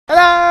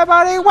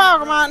everybody,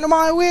 welcome out to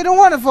my weird and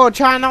wonderful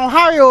channel.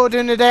 How are you all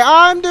doing today?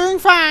 I'm doing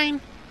fine.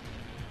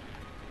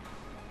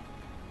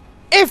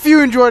 If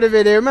you enjoyed the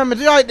video, remember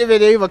to like the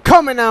video, leave a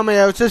comment down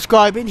below,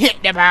 subscribe and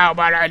hit the bell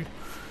button.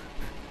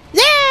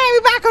 Yeah,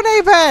 we're back on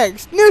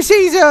Apex! New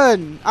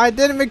season! I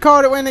didn't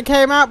record it when it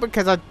came out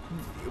because about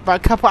a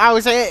couple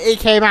hours later it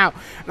came out.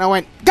 And I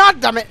went,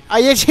 God damn it!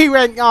 I actually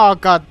went, oh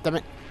god damn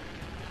it.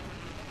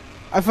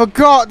 I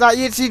forgot that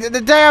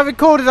the day I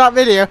recorded that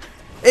video,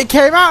 it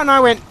came out and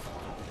I went,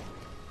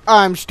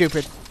 I'm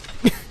stupid.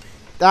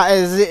 That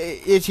is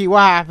itchy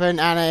what happened,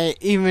 and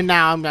even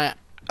now I'm like,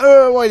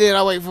 oh, why did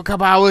I wait for a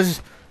couple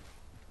hours?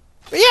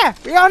 But yeah,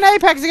 we're on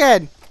Apex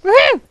again.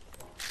 Woohoo!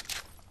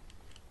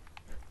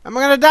 Am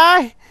I gonna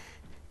die?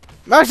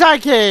 Most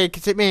likely,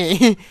 because it's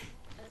me.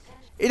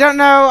 You don't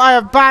know, I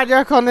have bad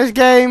luck on this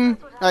game,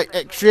 like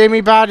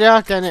extremely bad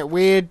luck, and it's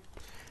weird.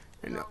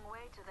 I'm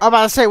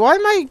about to say, why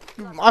am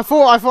I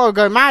thought I would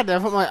go mad there. I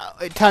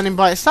thought it turning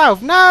by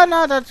itself. No,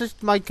 that's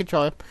just my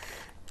controller.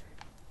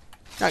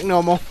 Like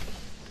normal.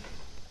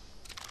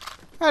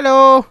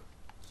 Hello.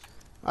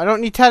 I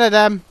don't need 10 of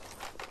them.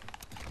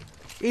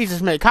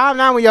 Jesus, mate, calm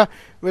down with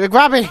the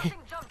grabby.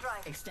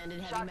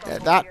 Yeah,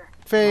 that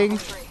thing.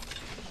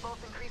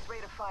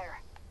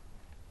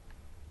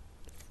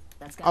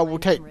 I will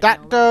take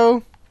that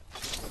though.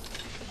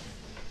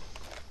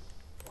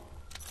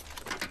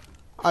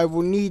 I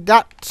will need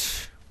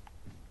that.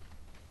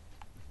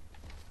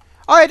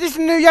 Oh, yeah, this is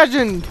a new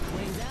legend.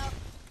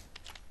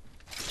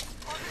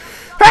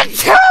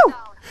 Achoo!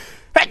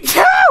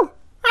 Achoo!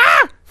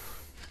 Ah!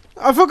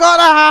 I forgot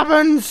that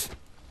happens.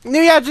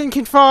 New legend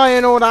can fly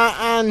and all that,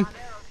 and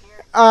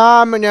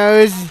my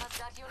nose.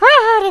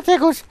 Ah, that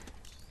tickles.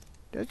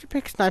 Did you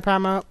pick sniper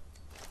ammo up?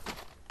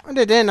 I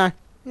did, didn't I?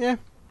 Yeah.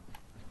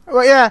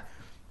 Well, yeah.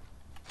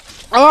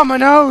 Oh, my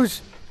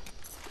nose.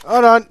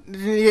 Hold on.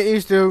 Didn't get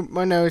used to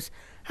my nose.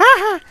 Ha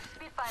ha.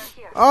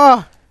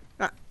 Oh,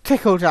 that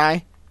tickled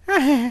eye.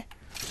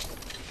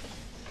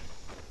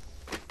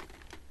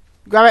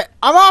 Grab it.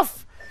 I'm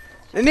off.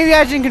 The new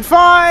legend can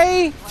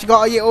fly. She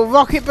got a little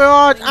rocket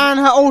barrage, and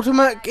her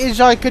ultimate is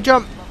like a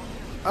jump.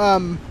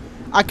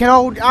 I can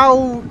hold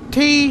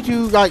LT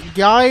to like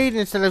guide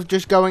instead of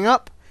just going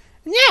up.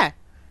 And yeah.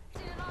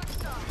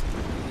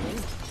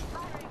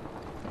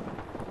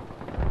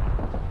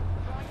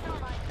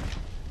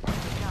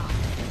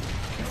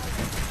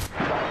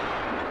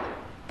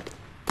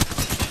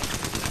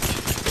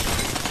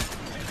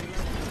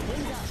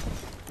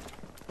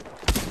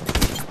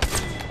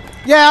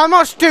 Yeah, I'm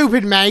not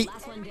stupid, mate.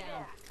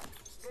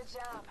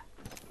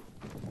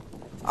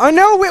 I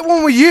know which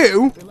one were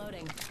you.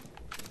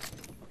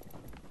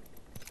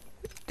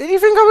 Did you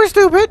think I was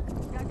stupid?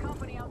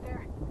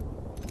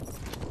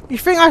 You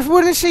think I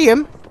wouldn't see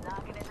him?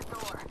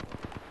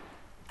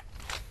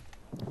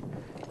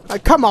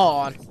 Like, come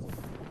on.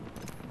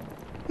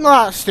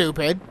 Not that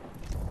stupid.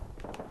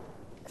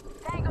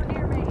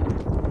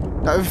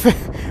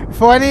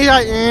 For any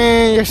like,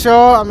 you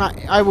sure? I'm not.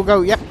 I will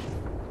go. Yep.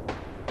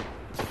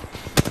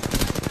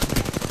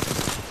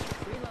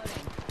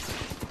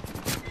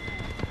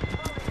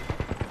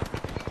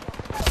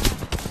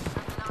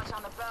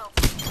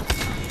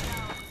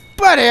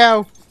 Bloody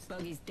hell!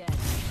 Bogey's dead.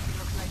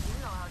 Looks like you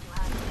know how to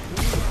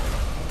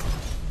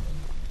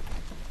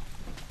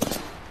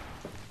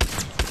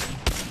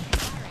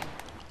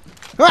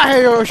handle. Ah,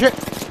 hey, oh shit!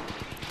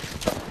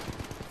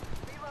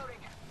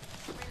 Reloading.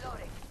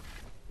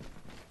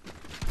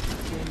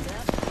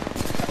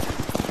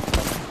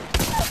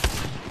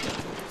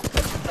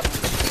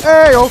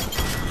 Hey, oh!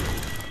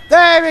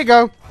 There we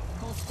go.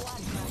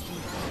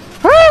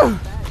 Woo!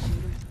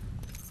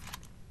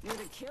 You're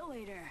the kill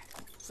leader.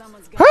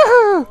 Someone's got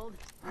gold.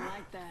 I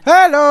like that.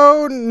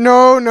 Hello!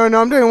 No,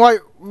 I'm doing white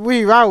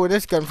reroute with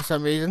this gun for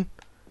some reason.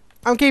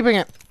 I'm keeping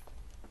it.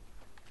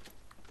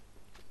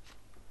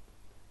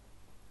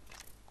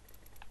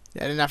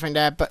 Yeah, there's nothing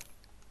there, but...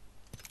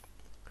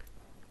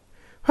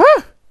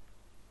 Huh!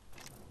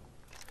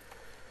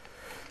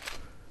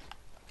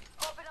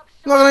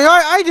 Not gonna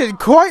lie, I did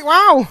quite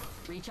well!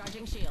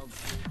 Recharging shields.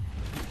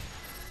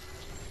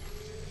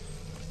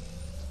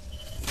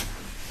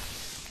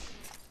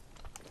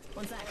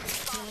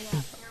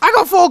 I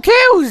got 4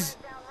 kills!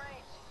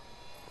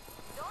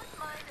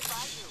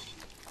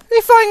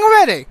 They fighting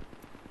already?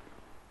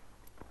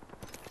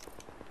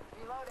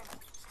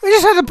 We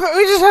just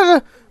had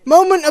a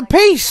moment of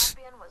peace.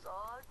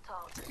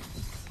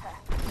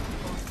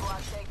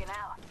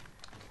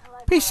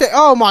 Peace.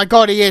 Oh my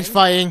god, he is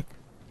fighting.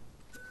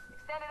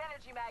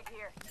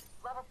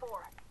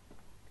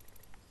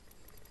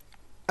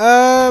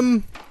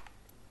 I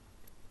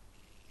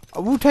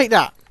will take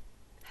that.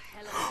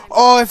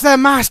 Oh, if they're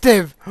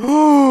mastiff.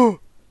 Do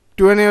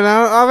any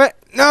of it?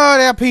 No,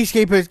 they are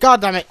peacekeepers.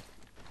 God damn it.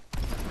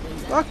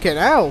 Fucking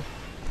hell.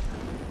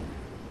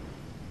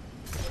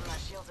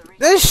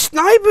 Those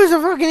snipers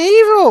are fucking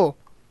evil.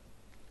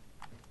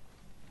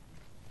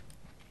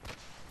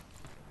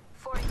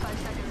 45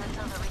 seconds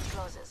until the ring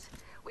closes.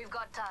 We've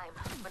got time,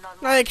 but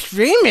not like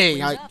extremely.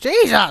 Like,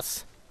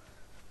 Jesus.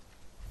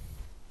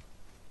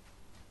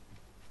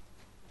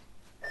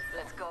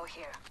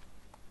 here.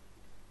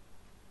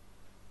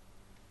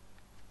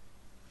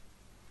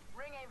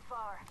 Ring aim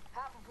far.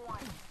 Half of one.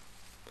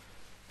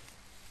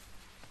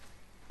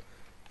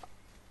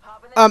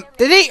 Hop in the chimney.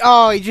 Did he?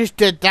 Oh, he just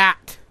did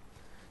that.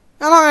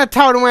 I'm not gonna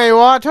tell him where you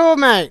are at all,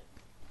 mate.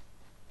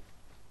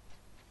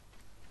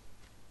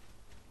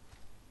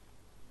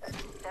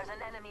 There's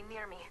an enemy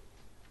near me.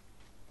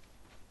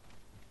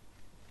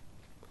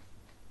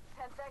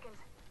 10 seconds.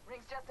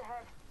 Ring's just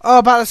ahead. Oh,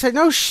 about to say,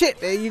 no shit,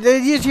 they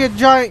use your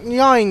giant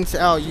yines.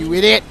 Oh, you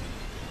idiot.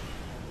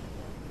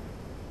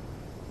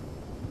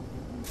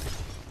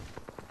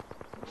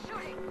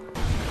 Shooting.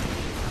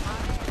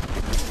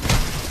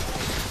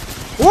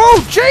 Whoa,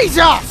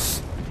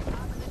 Jesus!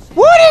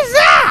 What is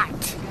that?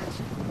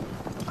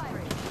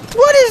 Firing.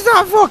 What is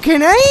that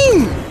fucking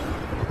aim?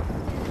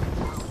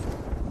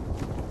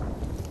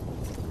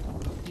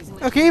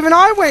 Okay, even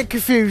I went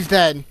confused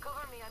then.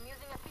 Cover me. I'm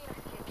using a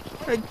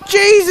phoenix kit.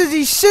 Jesus,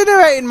 he's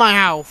incinerating my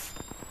health.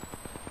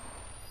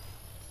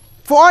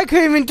 Thought I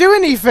couldn't even do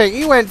anything.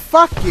 He went,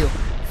 fuck you.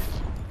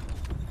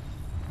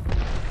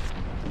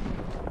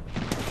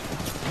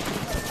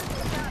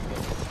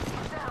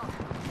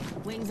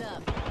 Wings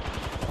up.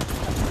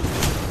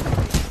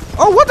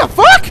 Oh, what the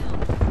fuck?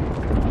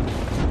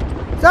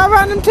 Is that a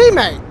random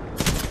teammate?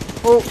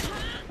 Oh,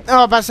 I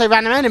was about to say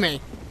random enemy.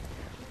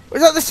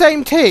 Was that the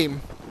same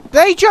team?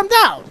 They jumped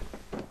out.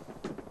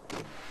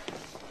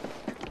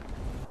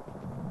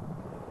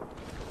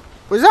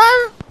 Was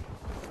that?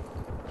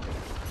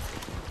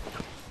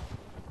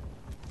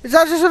 Is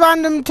that just a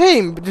random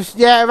team? Just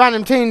yeah, a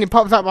random team that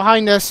pops up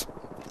behind us.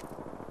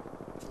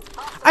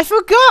 I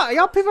forgot.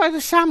 Y'all people have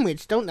a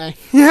sandwich, don't they?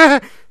 Yeah.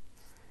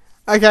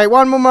 Okay,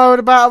 one more mode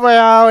of Battle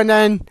Royale, and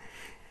then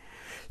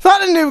is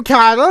that the new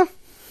Kyler?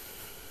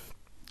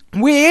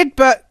 Weird,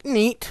 but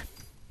neat.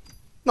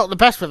 Not the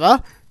best with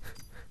her,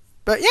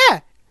 but yeah.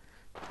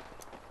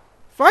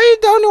 Why are you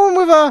the only one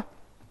with a?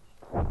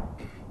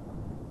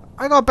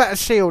 I got a better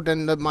shield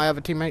than my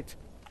other teammates.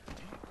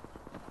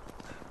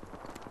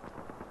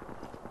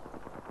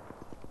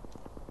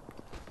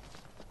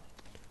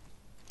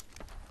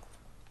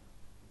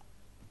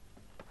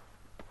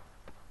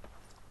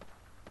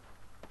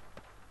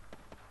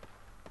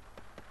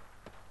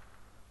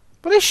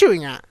 What are they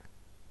shooting at?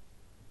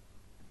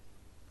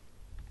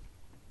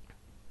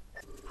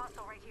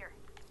 Hostile right here.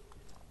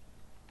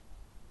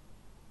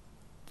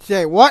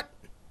 Say what?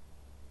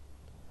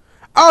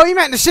 Oh, he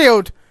meant the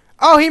shield.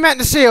 Oh, he meant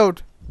the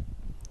shield.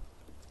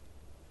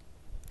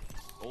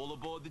 All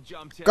aboard the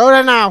jump tower, Go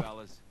there now.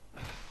 fellas.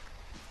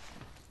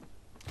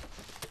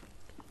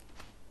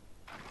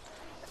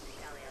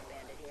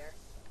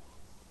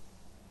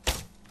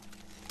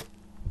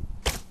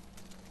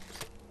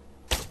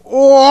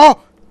 Oh!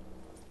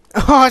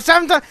 Oh,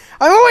 sometimes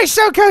I'm always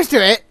so close to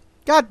it.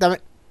 God damn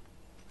it.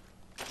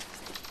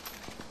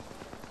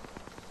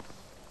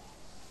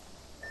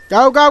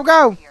 Go, go,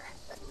 go. Here.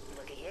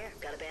 Looky here.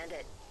 Got a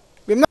bandit.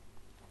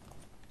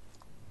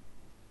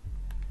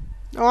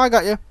 Oh, I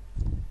got you.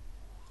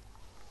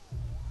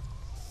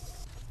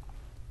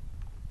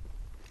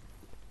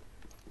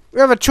 We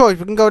have a choice.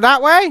 We can go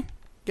that way,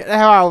 get the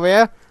hell out of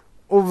here,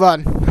 or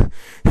run.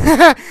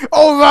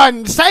 Or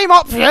run. Same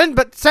option,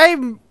 but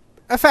same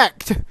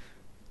effect.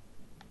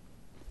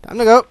 Time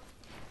to go.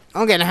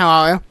 I'm getting the hell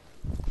out of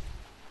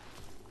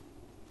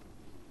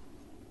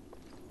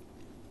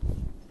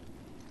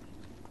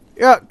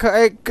here.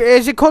 Yeah,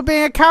 is it called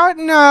being a coward?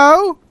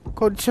 No.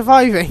 Called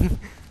surviving.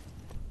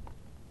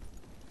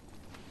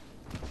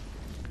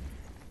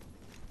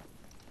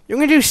 You're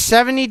gonna do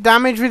 70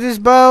 damage with this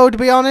bow, to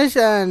be honest,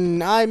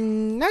 and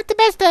I'm not the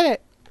best at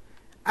it.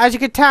 As you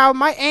can tell,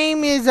 my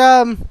aim is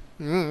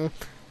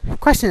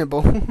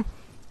questionable.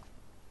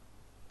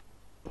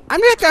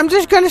 I'm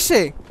just gonna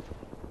see.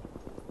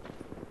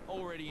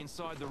 Already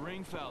inside the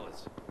ring,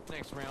 fellas.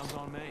 Next round's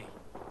on me.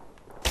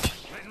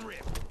 Letting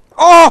rip.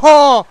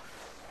 Oh!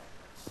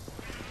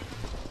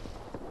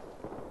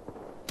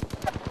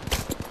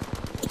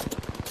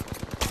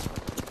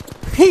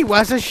 He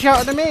was a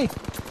shot at me.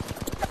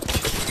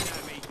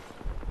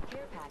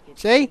 Care package.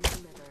 See?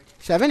 Delivered.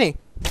 70. Heads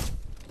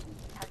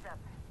up.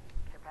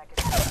 Care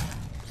package.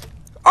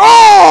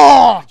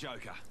 Oh!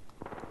 Joker.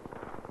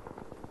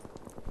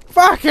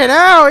 Fucking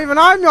hell, even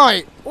I'm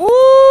right.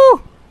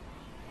 Ooh!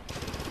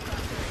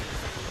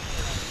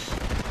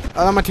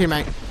 Oh, I'm my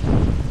teammate.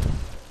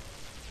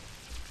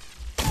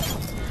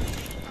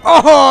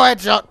 Oh,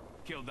 headshot.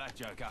 Killed that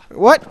Joker.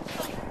 What?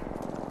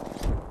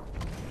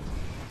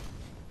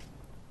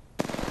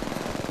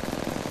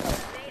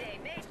 Mayday,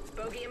 mate.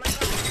 Bogey in my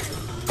pocket.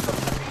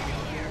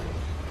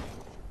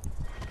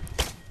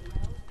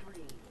 Round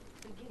 3.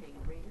 Beginning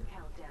ring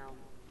countdown.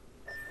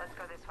 Let's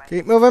go this way.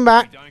 Keep moving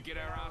back. Don't get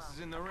our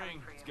asses in the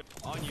ring. Let's get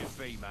on your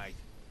feet, mate.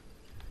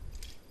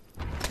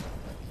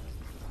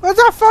 Where's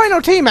our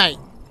final teammate?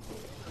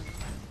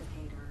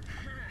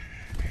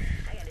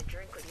 I got a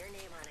drink with your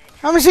name on it.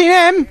 Haven't seen him.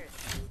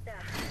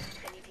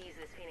 I need to use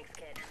this Phoenix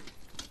kit.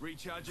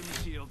 Recharging the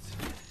shields.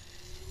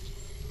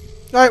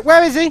 Right,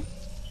 where is he?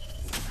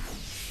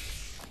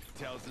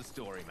 Tells the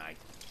story, mate.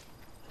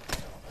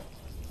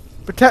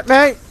 Protect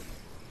me.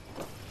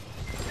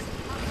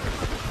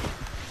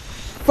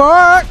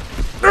 Fuck.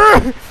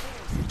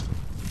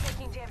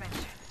 Taking damage.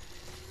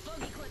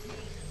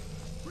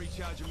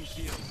 Recharging my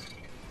shields.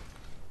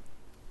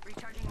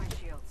 Recharging my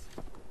shields.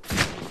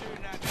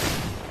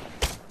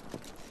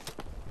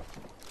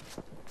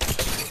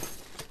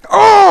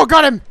 Oh,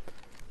 got him.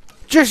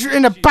 Just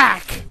in the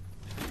back.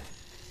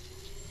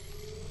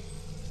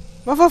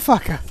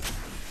 Motherfucker.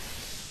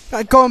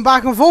 Like going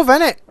back and forth,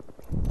 innit?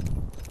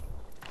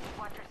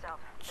 Watch yourself.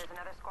 There's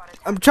another squad.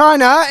 I'm trying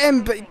to hurt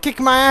him, but he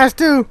kicking my ass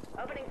too.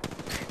 Opening.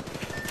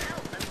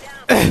 Help, I'm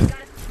down.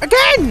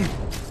 Again!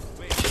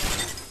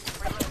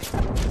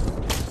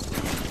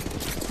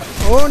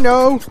 Oh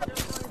no.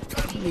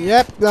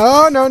 Yep.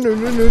 No, no, no,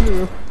 no, no,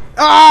 no.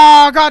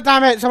 Oh, god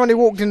damn it. Somebody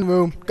walked in the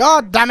room.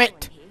 God damn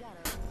it.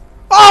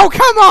 Oh,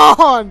 come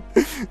on!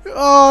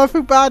 Oh, I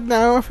feel bad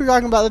now. I feel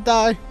like I'm about to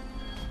die.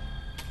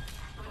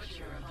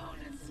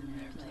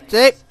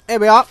 See? Here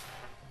we are.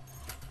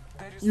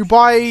 You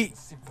buy it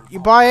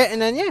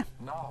and then yeah.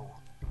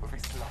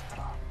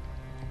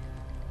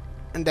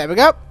 And there we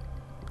go.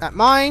 That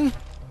mine.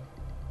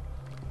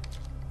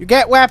 You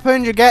get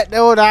weapons, you get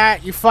all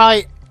that, you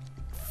fight.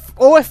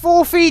 Or if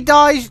 4 feet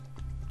dies,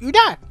 you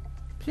die.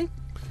 See?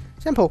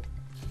 Simple.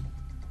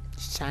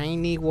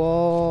 Shiny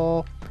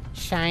wall.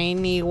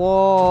 Shiny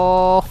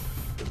wall.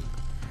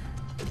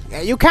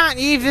 Yeah, you can't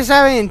use this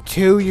area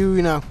until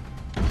you know.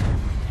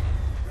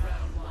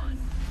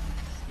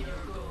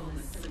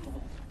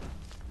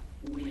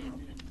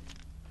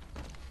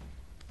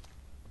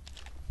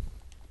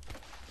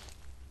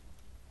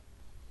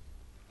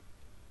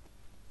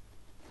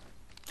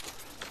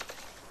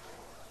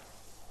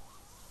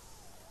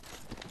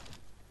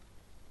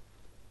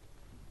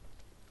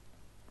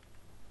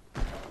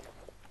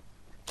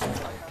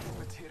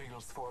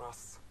 For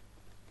us.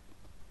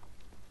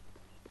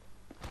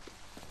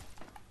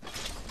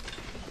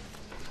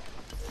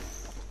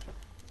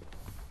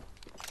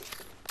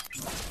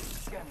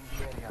 Scanning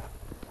the area.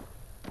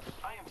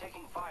 I am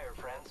taking fire,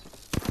 friends.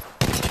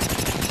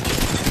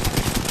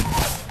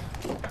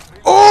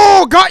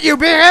 Oh, got you,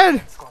 big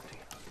head! Scotty,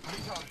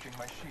 recharging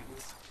my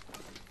shields.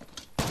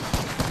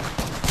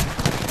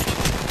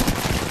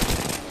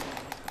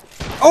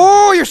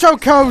 Oh, you're so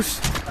close!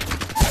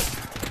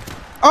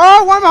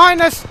 Oh, one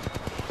behind us!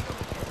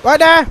 Right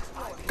there!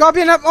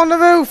 Goblin up on the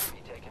roof!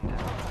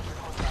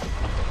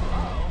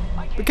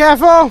 Be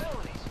careful!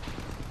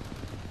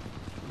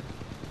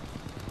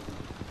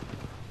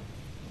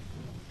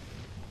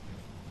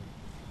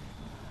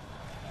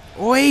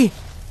 Oi!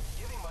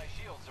 Giving my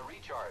shields a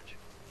recharge.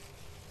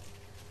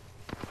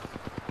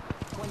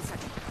 1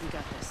 second. We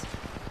got this.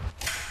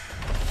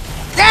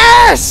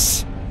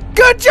 Yes!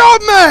 Good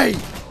job, mate!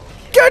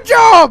 Good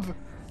job!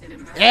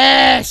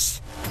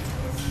 Yes!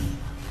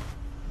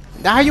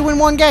 Now you win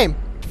 1 game.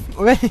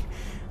 Already?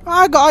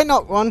 I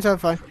knocked 1, so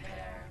fine.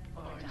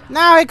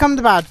 Now here comes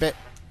the bad bit.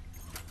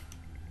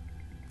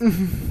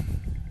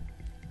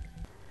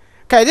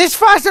 Okay, this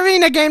first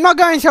arena game not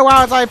going so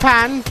well as I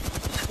planned.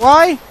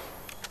 Why?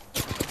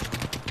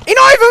 He's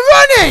not even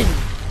running!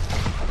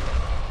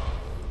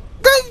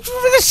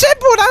 That's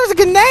simple, that was a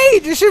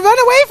grenade! You should run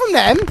away from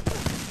them!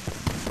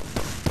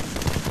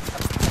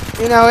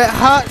 You know, it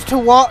hurts to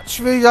watch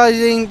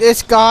realizing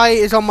this guy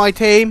is on my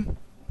team.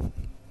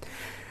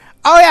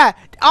 Oh yeah,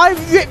 I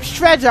rip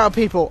shreds out of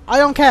people. I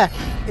don't care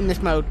in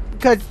this mode.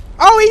 Because,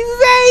 oh,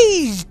 he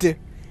raised!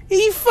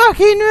 He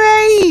fucking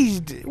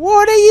raised!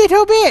 What a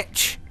little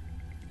bitch!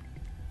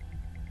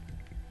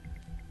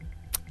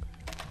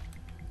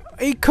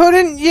 He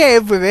couldn't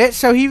live with it,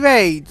 so he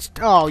raised.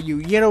 Oh, you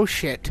yellow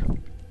shit.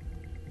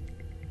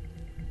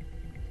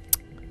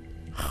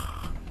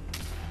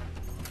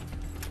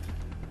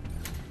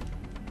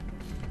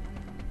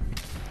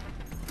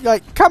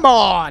 Like, come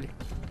on!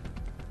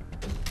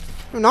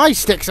 Nice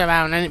sticks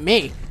around, ain't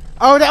me?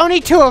 Oh, there are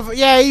only 2 of...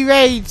 Yeah, he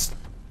raised.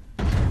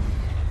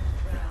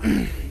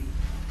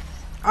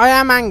 I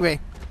am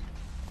angry.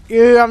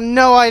 You have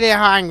no idea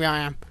how angry I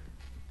am.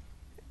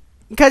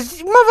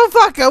 Because,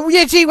 motherfucker,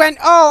 yes, he went,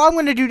 oh, I'm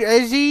going to do...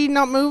 Is he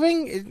not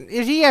moving?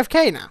 Is he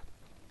AFK now?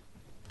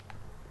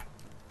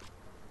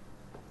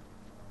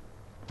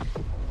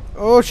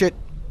 Oh, shit.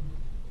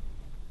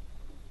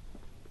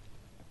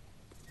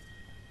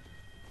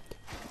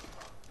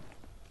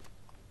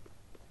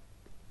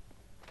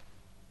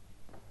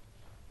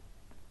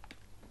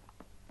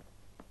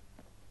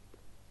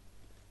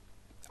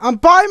 I'm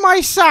by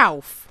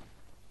myself.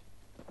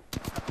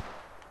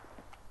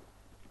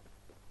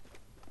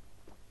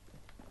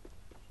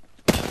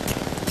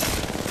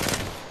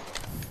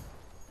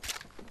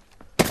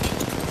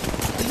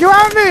 You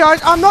haven't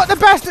realised I'm not the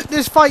best at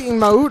this fighting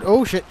mode.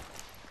 Oh shit.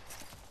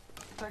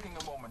 Taking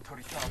a moment to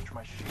recharge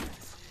my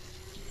shields.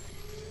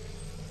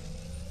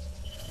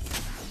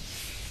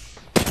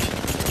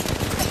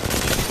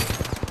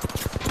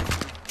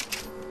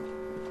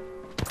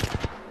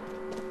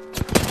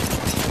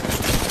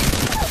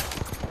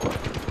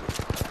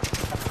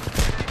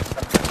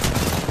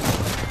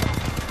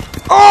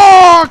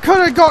 Oh, I could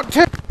have got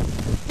 2.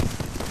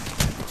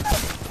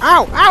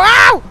 Ow! Ow!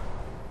 Ow!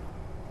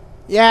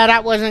 Yeah,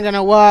 that wasn't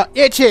gonna work.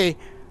 Itchy.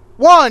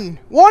 One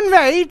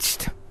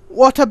raged.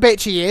 What a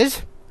bitch he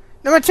is.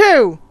 Number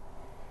 2.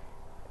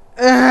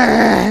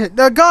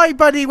 The guy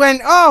buddy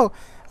went, oh,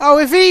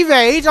 if he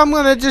raged, I'm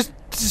gonna just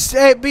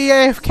be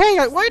AFK.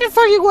 Like, why the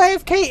fuck you go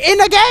AFK in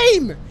a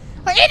game?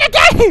 Like, in a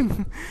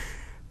game!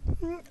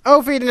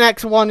 Hopefully the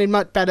next one is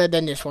much better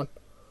than this one.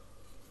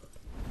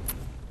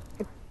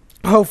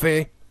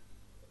 Hopefully.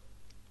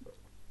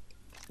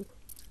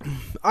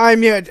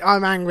 I'm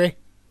angry.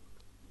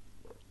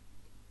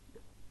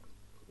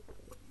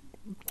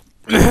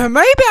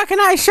 Maybe I can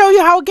actually show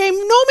you how a game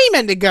normally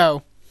meant to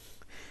go.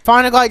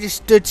 Final guy just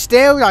stood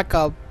still like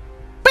a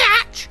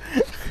bitch.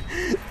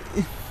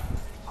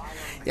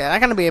 Yeah,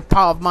 that's gonna be a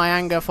part of my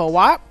anger for a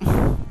while.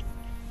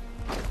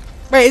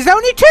 Wait, is there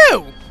only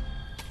 2?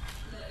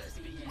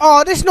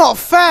 Oh, this is not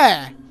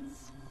fair.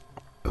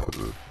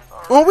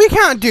 Well, we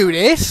can't do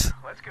this.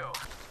 Let's go.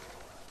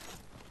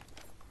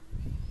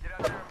 Get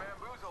out there and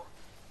bamboozle.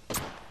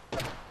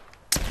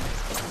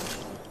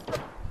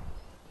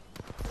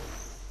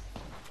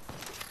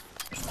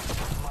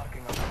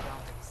 Marking up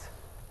surroundings.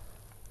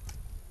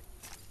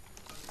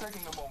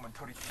 Taking a moment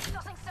to retrieve.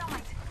 Tossing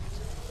thermite.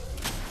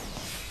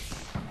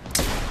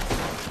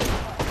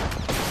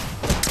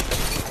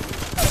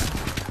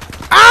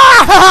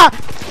 Ah!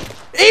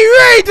 He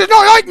really does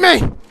not like me.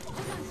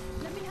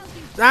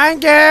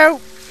 Thank you.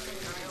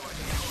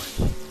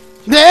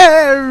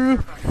 No.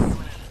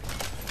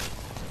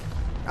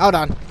 Hold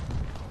on.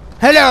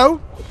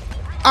 Hello.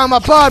 I'm a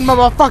bird,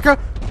 motherfucker.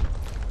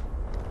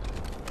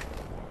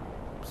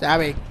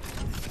 Sorry.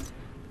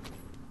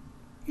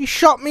 You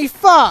shot me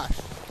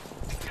first.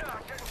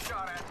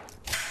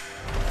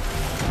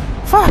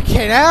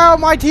 Fucking hell,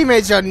 my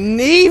teammates are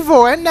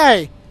evil, aren't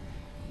they?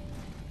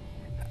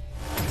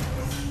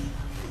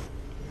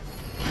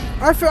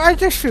 I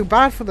just feel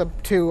bad for the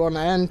 2 on the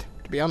end,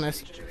 to be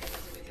honest.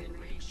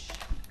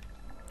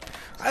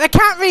 They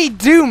can't really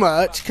do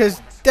much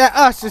because they're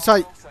us just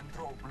like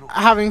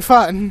having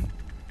fun.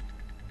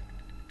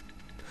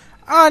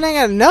 Oh, I didn't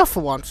get enough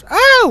for once.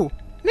 Oh,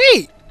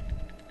 neat.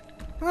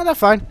 Oh, that's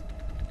fine.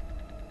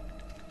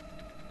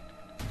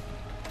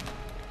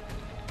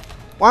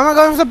 Why am I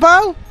going for the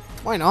bow?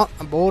 Why not?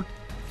 I'm bored.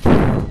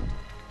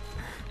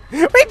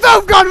 We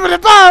both gone for the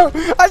bow!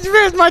 I just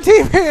realized my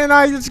teammate and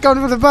I just gone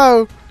for the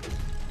bow.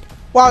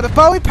 Wow, the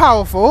bow is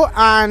powerful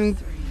and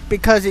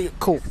because it's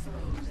cool.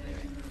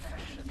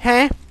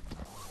 Huh?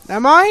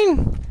 They're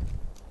mine?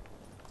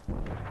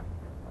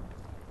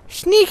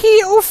 Sneaky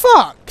little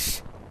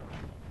fucks.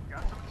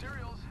 Got some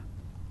materials.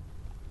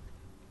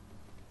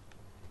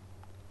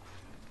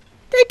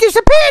 They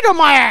disappeared on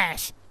my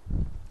ass!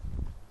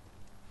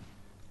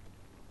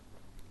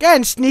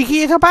 Again,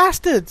 sneaky little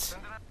bastards.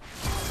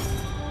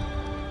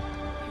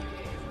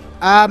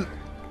 But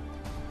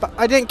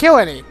I didn't kill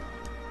any.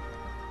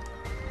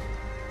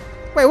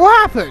 Wait,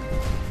 what happened?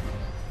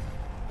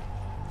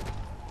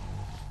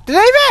 Did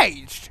they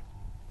rage?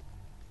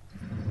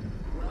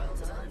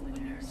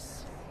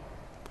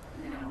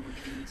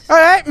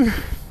 Alright.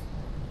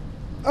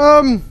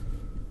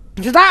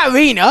 So that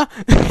arena.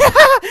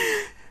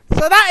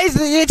 So that is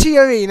the Itchy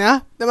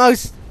Arena. The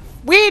most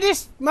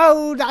weirdest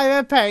mode I've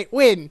ever played.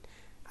 Win.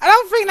 I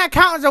don't think that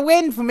counts as a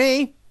win for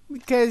me.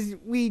 Because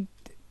we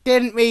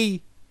didn't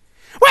really...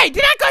 Wait,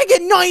 did that guy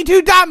get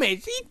 92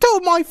 damage? He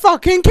took my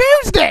fucking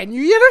kills then,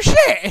 you little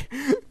shit.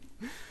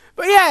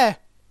 But yeah,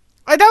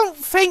 I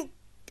think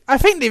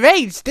they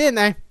raged, didn't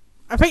they?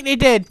 I think they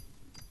did.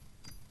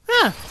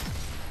 Huh.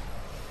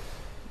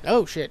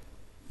 Oh shit.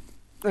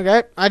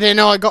 Okay, I didn't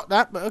know I got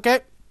that, but okay.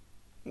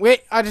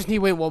 Wait, I just need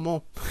to win one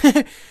more.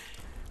 But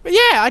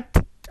yeah,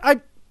 I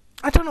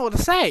don't know what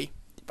to say.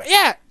 But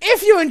yeah,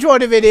 if you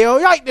enjoyed the video,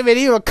 like the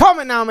video,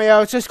 comment down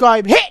below,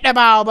 subscribe, hit the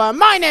bell button.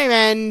 My name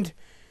End.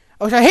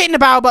 Also, hitting the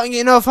bell button,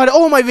 get notified of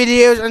all my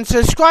videos, and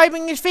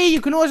subscribing is free.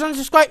 You can always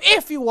unsubscribe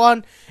if you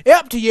want. It's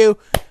up to you.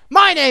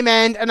 My name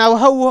End, and I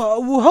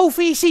will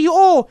hopefully see you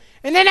all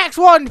in the next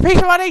one.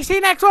 Peace out, see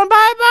you next one.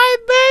 Bye, bye,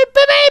 bye,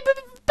 bye, bye,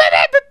 bye.